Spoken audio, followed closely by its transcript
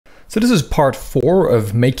So this is part 4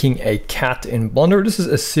 of making a cat in Blender. This is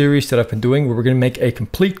a series that I've been doing where we're going to make a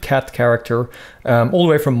complete cat character, all the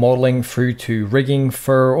way from modeling through to rigging,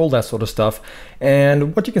 fur, all that sort of stuff.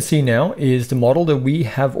 And what you can see now is the model that we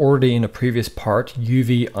have already in a previous part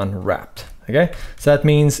UV unwrapped. Okay, so that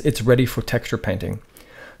means it's ready for texture painting.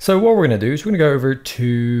 So what we're going to do is we're going to go over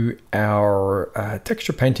to our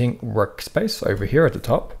texture painting workspace over here at the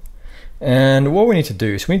top. And what we need to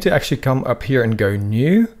do is we need to actually come up here and go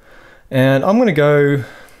new. And I'm going to go,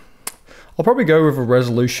 I'll probably go with a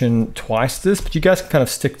resolution twice this, but you guys can kind of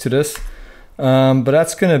stick to this. But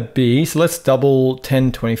that's going to be, so let's double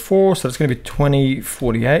 1024. So it's going to be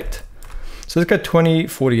 2048. So let's go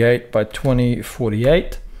 2048 by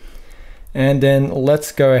 2048. And then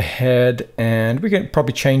let's go ahead and we can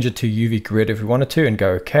probably change it to UV grid if we wanted to and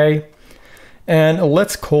go OK. And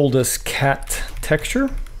let's call this cat texture.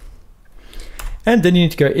 And then you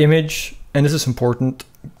need to go image, and this is important,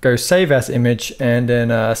 go save as image and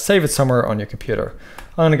then save it somewhere on your computer.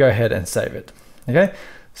 I'm gonna go ahead and save it. Okay,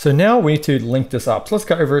 so now we need to link this up. So let's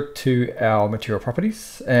go over to our material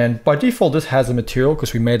properties, and by default this has a material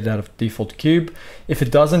because we made it out of default cube. If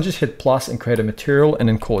it doesn't, just hit plus and create a material and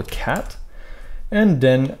then call it cat. And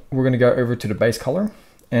then we're gonna go over to the base color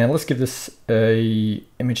and let's give this a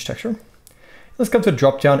image texture. Let's come to the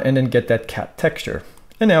drop down and then get that cat texture.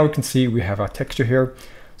 And now we can see we have our texture here.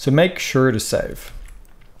 So make sure to save.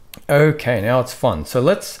 Okay, now it's fun. So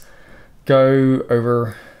let's go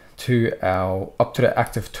over to up to the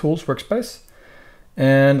active tools workspace.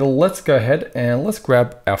 And let's go ahead and let's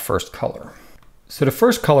grab our first color. So the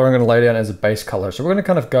first color I'm going to lay down as a base color. So we're going to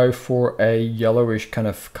kind of go for a yellowish kind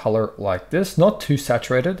of color like this, not too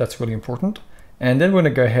saturated. That's really important. And then we're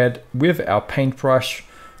going to go ahead with our paintbrush.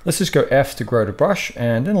 Let's just go F to grow the brush.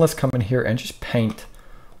 And then let's come in here and just paint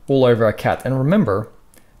all over our cat. And remember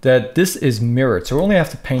that this is mirrored, so we only have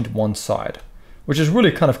to paint one side, which is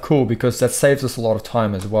really kind of cool because that saves us a lot of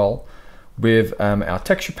time as well with our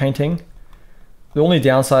texture painting. The only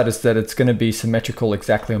downside is that it's going to be symmetrical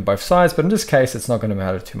exactly on both sides, but in this case it's not going to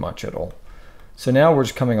matter too much at all. So now we're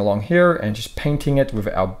just coming along here and just painting it with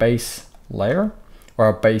our base layer, or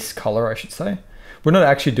our base color I should say. We're not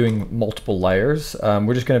actually doing multiple layers,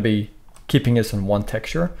 we're just going to be keeping this in one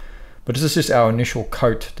texture. But this is just our initial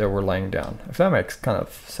coat that we're laying down, if that makes kind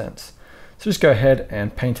of sense. So just go ahead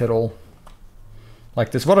and paint it all like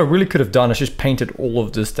this. What I really could have done is just painted all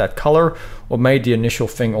of this that color, or made the initial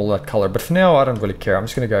thing all that color. But for now, I don't really care. I'm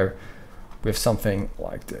just gonna go with something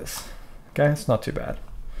like this. Okay, it's not too bad.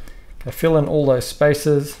 Okay, fill in all those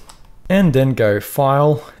spaces and then go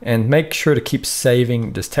File and make sure to keep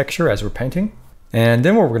saving this texture as we're painting. And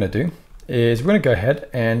then what we're gonna do is we're going to go ahead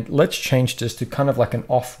and let's change this to kind of like an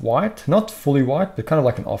off-white, not fully white, but kind of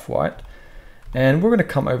like an off-white. And we're going to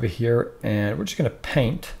come over here and we're just going to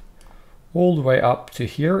paint all the way up to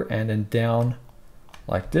here and then down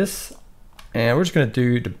like this. And we're just going to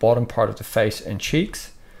do the bottom part of the face and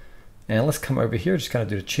cheeks. And let's come over here, just kind of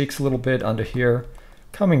do the cheeks a little bit under here,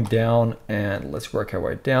 coming down, and let's work our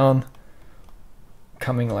way down,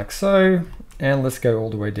 coming like so. And let's go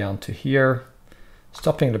all the way down to here,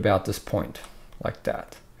 stopping at about this point, like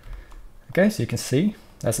that. Okay, so you can see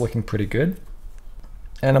that's looking pretty good.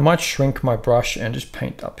 And I might shrink my brush and just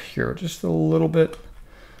paint up here just a little bit,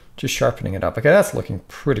 just sharpening it up. Okay, that's looking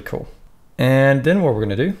pretty cool. And then what we're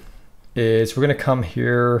gonna do is we're gonna come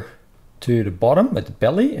here to the bottom at the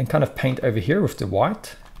belly and kind of paint over here with the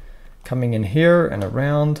white, coming in here and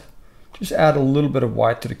around. Just add a little bit of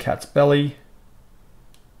white to the cat's belly,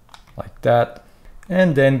 like that.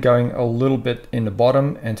 And then going a little bit in the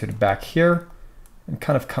bottom and to the back here, and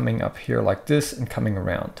kind of coming up here like this and coming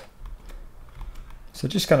around. So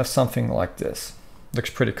just kind of something like this. Looks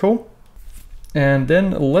pretty cool. And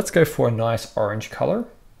then let's go for a nice orange color,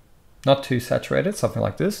 not too saturated, something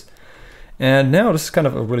like this. And now this is kind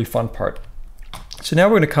of a really fun part. So now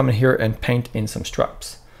we're going to come in here and paint in some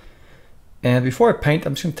stripes. And before I paint,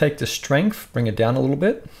 I'm just going to take the strength, bring it down a little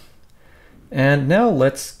bit. And now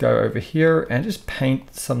let's go over here and just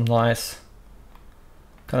paint some nice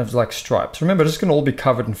kind of like stripes. Remember, this is going to all be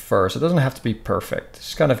covered in fur, so it doesn't have to be perfect. It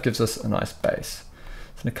just kind of gives us a nice base. So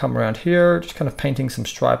I'm going to come around here, just kind of painting some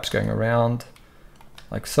stripes going around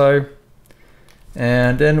like so.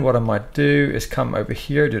 And then what I might do is come over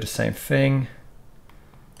here, do the same thing,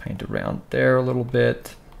 paint around there a little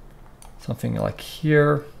bit, something like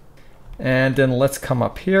here. And then let's come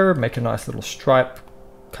up here, make a nice little stripe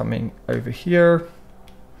coming over here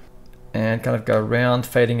and kind of go around,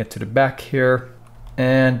 fading it to the back here.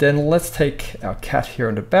 And then let's take our cat here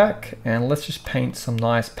in the back and let's just paint some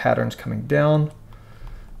nice patterns coming down.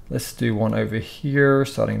 Let's do one over here,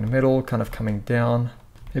 starting in the middle, kind of coming down.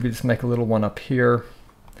 Maybe just make a little one up here.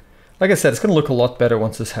 Like I said, it's going to look a lot better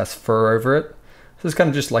once this has fur over it. So it's kind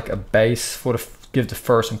of just like a base for to give the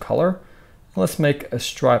fur some color. Let's make a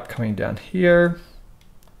stripe coming down here.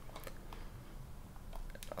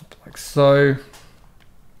 Up like so.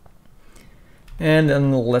 And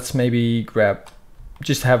then let's maybe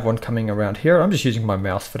just have one coming around here. I'm just using my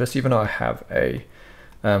mouse for this, even though I have a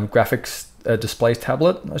graphics display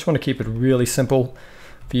tablet. I just want to keep it really simple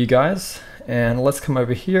for you guys. And let's come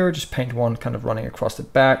over here, just paint one kind of running across the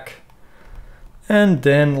back. And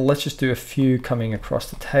then let's just do a few coming across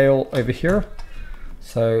the tail over here.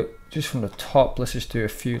 So just from the top, let's just do a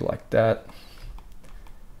few like that.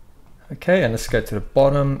 Okay, and let's go to the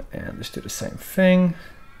bottom and just do the same thing.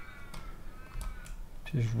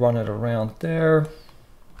 Just run it around there.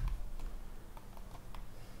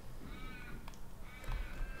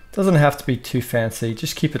 Doesn't have to be too fancy,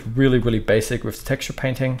 just keep it really, really basic with texture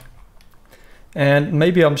painting. And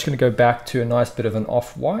maybe I'm just going to go back to a nice bit of an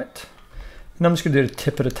off-white. And I'm just going to do the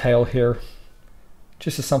tip of the tail here,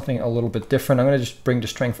 just as something a little bit different. I'm going to just bring the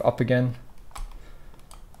strength up again.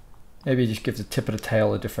 Maybe just give the tip of the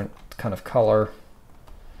tail a different kind of color.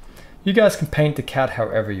 You guys can paint the cat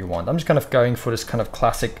however you want. I'm just kind of going for this kind of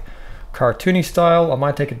classic cartoony style. I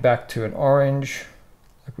might take it back to an orange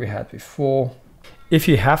like we had before. If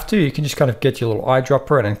you have to, you can just kind of get your little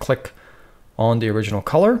eyedropper and then click on the original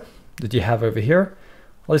color that you have over here.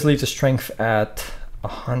 I'll just leave the strength at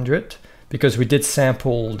 100 because we did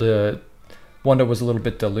sample the one that was a little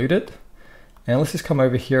bit diluted. And let's just come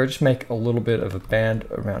over here, just make a little bit of a band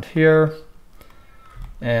around here.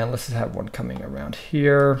 And let's just have one coming around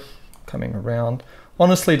here, coming around.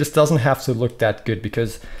 Honestly, this doesn't have to look that good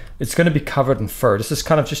because it's going to be covered in fur. This is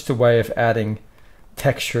kind of just a way of adding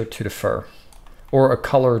texture to the fur or a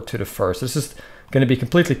color to the fur. So this is going to be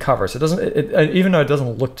completely covered. So it doesn't, even though it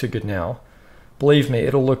doesn't look too good now, believe me,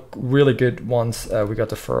 it'll look really good once we got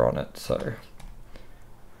the fur on it. So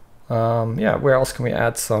yeah, where else can we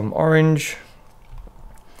add some orange?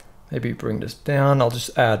 Maybe bring this down. I'll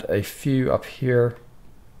just add a few up here.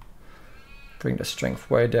 Bring the strength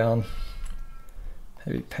way down.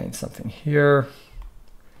 Maybe paint something here.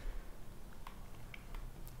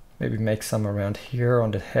 Maybe make some around here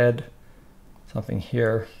on the head. Something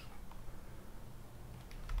here.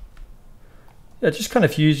 Yeah, just kind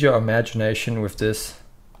of use your imagination with this.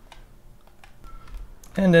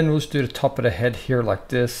 And then we'll just do the top of the head here like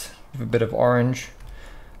this, with a bit of orange,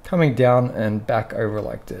 coming down and back over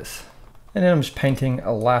like this. And then I'm just painting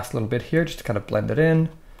a last little bit here just to kind of blend it in.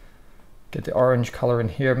 Get the orange color in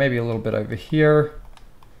here, maybe a little bit over here.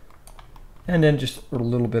 And then just a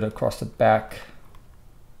little bit across the back.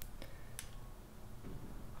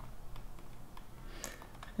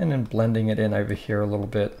 And then blending it in over here a little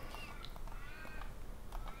bit.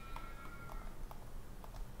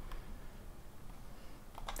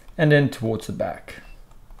 And then towards the back.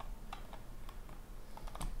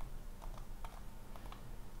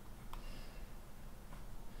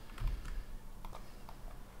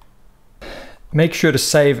 Make sure to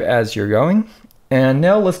save as you're going. And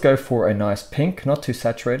now let's go for a nice pink, not too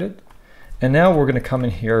saturated. And now we're going to come in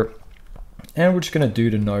here and we're just going to do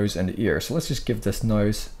the nose and the ear. So let's just give this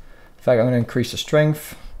nose, in fact, I'm going to increase the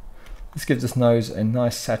strength. Let's give this nose a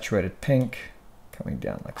nice saturated pink, coming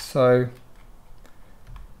down like so.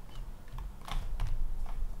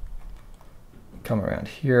 Come around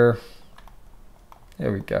here.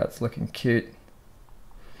 There we go, it's looking cute.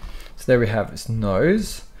 So there we have his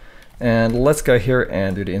nose. And let's go here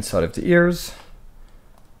and do the inside of the ears.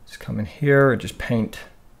 Just come in here and just paint.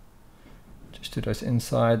 Just do those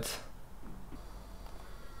insides.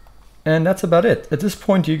 And that's about it. At this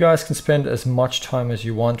point, you guys can spend as much time as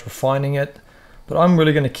you want refining it, but I'm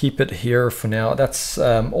really going to keep it here for now. That's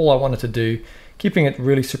all I wanted to do, keeping it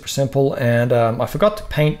really super simple. And I forgot to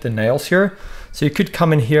paint the nails here. So you could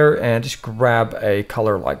come in here and just grab a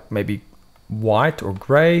color like maybe white or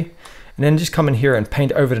gray, and then just come in here and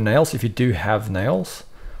paint over the nails if you do have nails,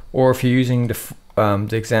 or if you're using the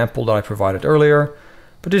example that I provided earlier,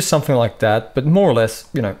 but just something like that. But more or less,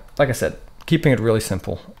 you know, like I said, keeping it really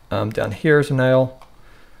simple. Down here's a nail.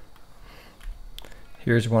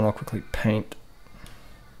 Here's one I'll quickly paint.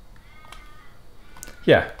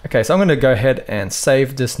 Yeah, okay, so I'm gonna go ahead and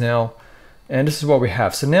save this now. And this is what we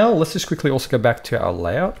have. So now let's just quickly also go back to our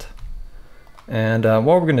layout. And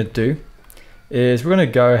what we're gonna do is we're gonna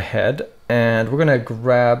go ahead and we're gonna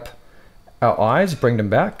grab our eyes, bring them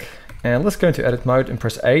back. And let's go into edit mode and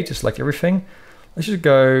press A to select everything. Let's just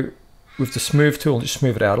go with the smooth tool and just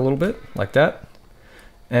smooth it out a little bit like that.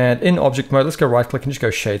 And in object mode, let's go right click and just go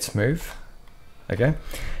shade smooth. Okay.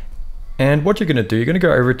 And what you're gonna do, you're gonna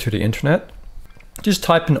go over to the internet just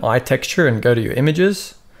type in eye texture and go to your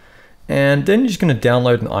images. And then you're just going to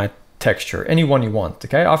download an eye texture, any one you want.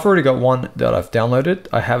 Okay, I've already got one that I've downloaded.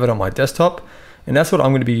 I have it on my desktop, and that's what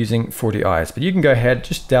I'm going to be using for the eyes. But you can go ahead,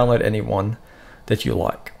 just download any one that you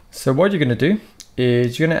like. So what you're going to do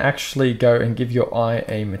is you're going to actually go and give your eye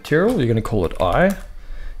a material. You're going to call it eye.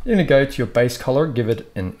 You're going to go to your base color, give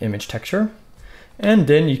it an image texture, and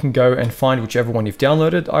then you can go and find whichever one you've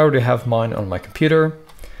downloaded. I already have mine on my computer.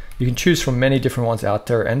 You can choose from many different ones out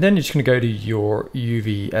there, and then you're just going to go to your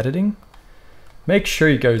UV editing. Make sure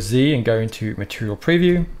you go Z and go into material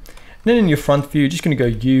preview. And then in your front view, you're just going to go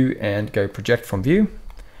U and go project from view.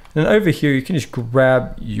 And then over here, you can just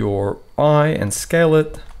grab your eye and scale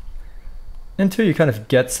it until you kind of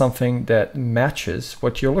get something that matches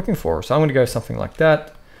what you're looking for. So I'm going to go something like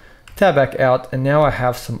that, tab back out, and now I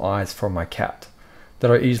have some eyes for my cat that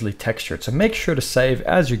are easily textured. So make sure to save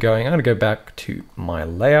as you're going. I'm going to go back to my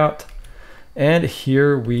layout, and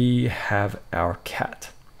here we have our cat.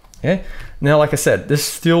 Okay. Now, like I said, this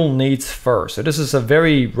still needs fur. So this is a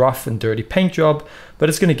very rough and dirty paint job, but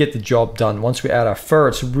it's going to get the job done. Once we add our fur,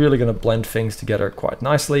 it's really going to blend things together quite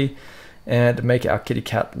nicely and make our kitty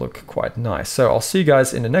cat look quite nice. So I'll see you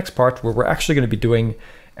guys in the next part where we're actually going to be doing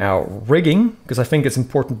our rigging, because I think it's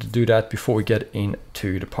important to do that before we get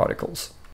into the particles.